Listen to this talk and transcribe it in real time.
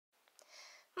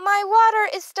My water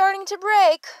is starting to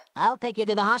break. I'll take you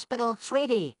to the hospital,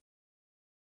 sweetie.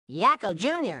 Yakko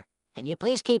Jr., can you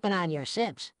please keep an eye on your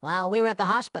sibs while we're at the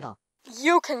hospital?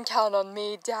 You can count on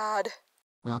me, Dad.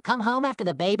 We'll come home after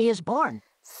the baby is born.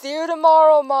 See you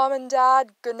tomorrow, Mom and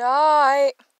Dad. Good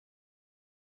night.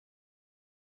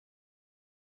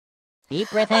 Deep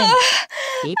breath in.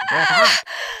 Deep breath out.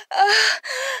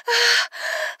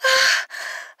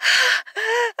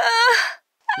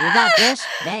 You got this,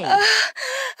 babe.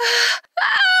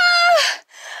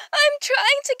 I'm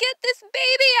trying to get this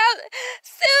baby out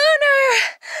sooner.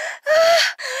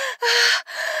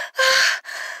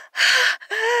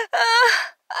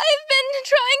 I've been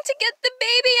trying to get the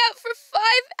baby out for 5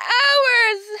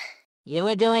 hours. You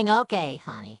were doing okay,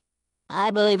 honey.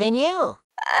 I believe in you.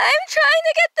 I'm trying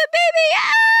to get the baby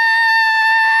out.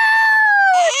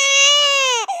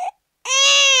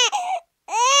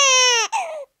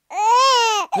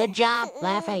 Good job,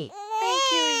 Laffy. Thank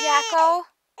you, Yakko.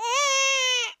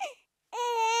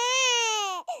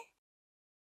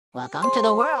 Welcome to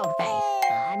the world, Faith.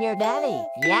 I'm your daddy,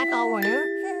 Yakko Warner.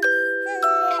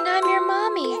 And I'm your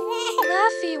mommy,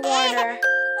 Laffy Warner.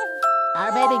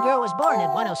 Our baby girl was born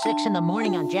at 1:06 in the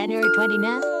morning on January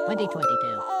 29th,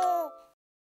 2022.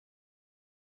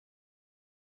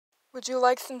 Would you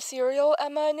like some cereal,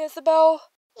 Emma and Isabel?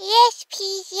 Yes,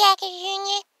 please, Yakko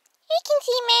Jr. We can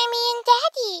see Mommy and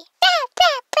Daddy.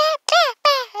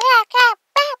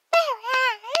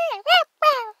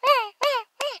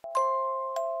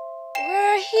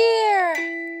 We're here.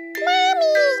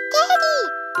 Mommy, Daddy.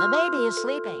 The baby is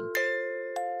sleeping.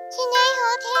 Can I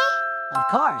hold her? Of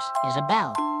course,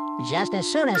 Isabel. Just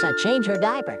as soon as I change her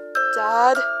diaper.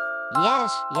 Dad,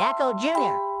 Yes, Yakko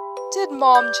Jr. did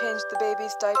Mom change the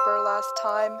baby's diaper last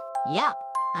time? Yup.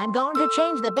 I'm going to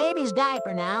change the baby's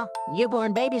diaper now.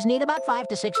 Newborn babies need about 5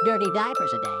 to 6 dirty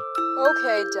diapers a day.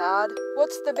 Okay, Dad.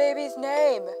 What's the baby's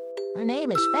name? Her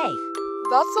name is Faith.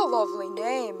 That's a lovely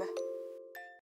name.